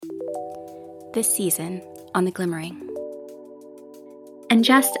this season on The Glimmering. And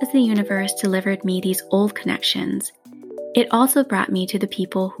just as the universe delivered me these old connections, it also brought me to the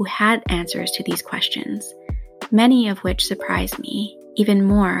people who had answers to these questions, many of which surprised me even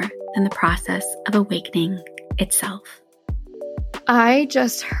more than the process of awakening itself. I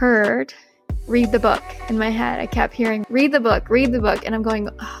just heard read the book in my head. I kept hearing read the book, and I'm going,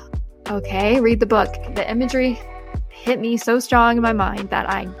 oh, okay, read the book. The imagery hit me so strong in my mind that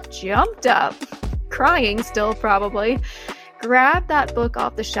I jumped up, crying still probably, grabbed that book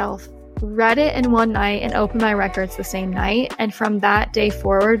off the shelf, read it in one night, and opened my records the same night. And from that day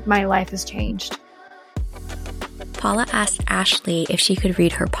forward, my life has changed. Paula asked Ashley if she could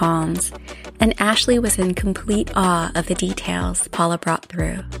read her palms, and Ashley was in complete awe of the details Paula brought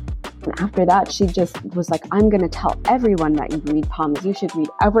through. And after that, she just was like, I'm going to tell everyone that you read palms. You should read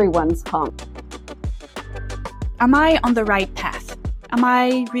everyone's palm. Am I on the right path? Am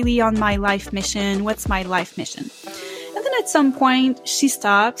I really on my life mission? What's my life mission? And then at some point, she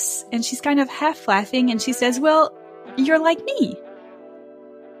stops and she's kind of half laughing and she says, well, you're like me.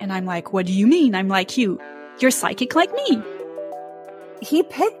 And I'm like, what do you mean I'm like you? You're psychic like me. He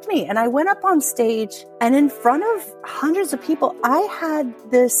picked me and I went up on stage, and in front of hundreds of people, I had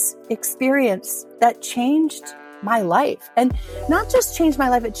this experience that changed my life. And not just changed my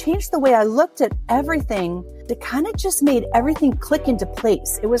life, it changed the way I looked at everything. It kind of just made everything click into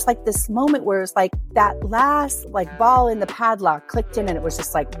place. It was like this moment where it was like that last ball in the padlock clicked in, and it was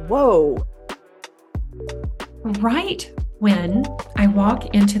just like, whoa. Right when I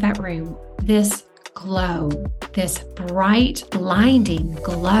walk into that room, this glow, this bright, blinding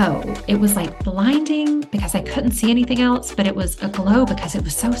glow. It was like blinding because I couldn't see anything else, but it was a glow because it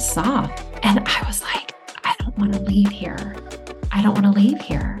was so soft. And I was like, I don't want to leave here. I don't want to leave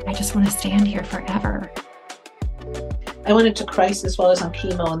here. I just want to stand here forever. I went into crisis while I was on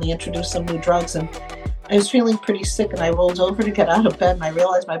chemo, and they introduced some new drugs, and I was feeling pretty sick, and I rolled over to get out of bed, and I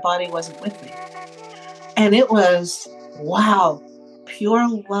realized my body wasn't with me. And it was, wow, pure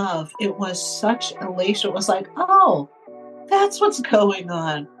love. It was such elation. It was like, oh, that's what's going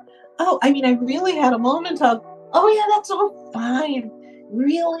on. Oh, I mean, I really had a moment of, oh yeah, that's all fine.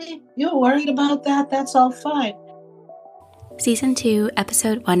 Really? You're worried about that? That's all fine. Season 2,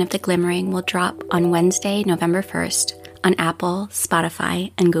 Episode 1 of The Glimmering will drop on Wednesday, November 1st on Apple,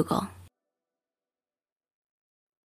 Spotify, and Google.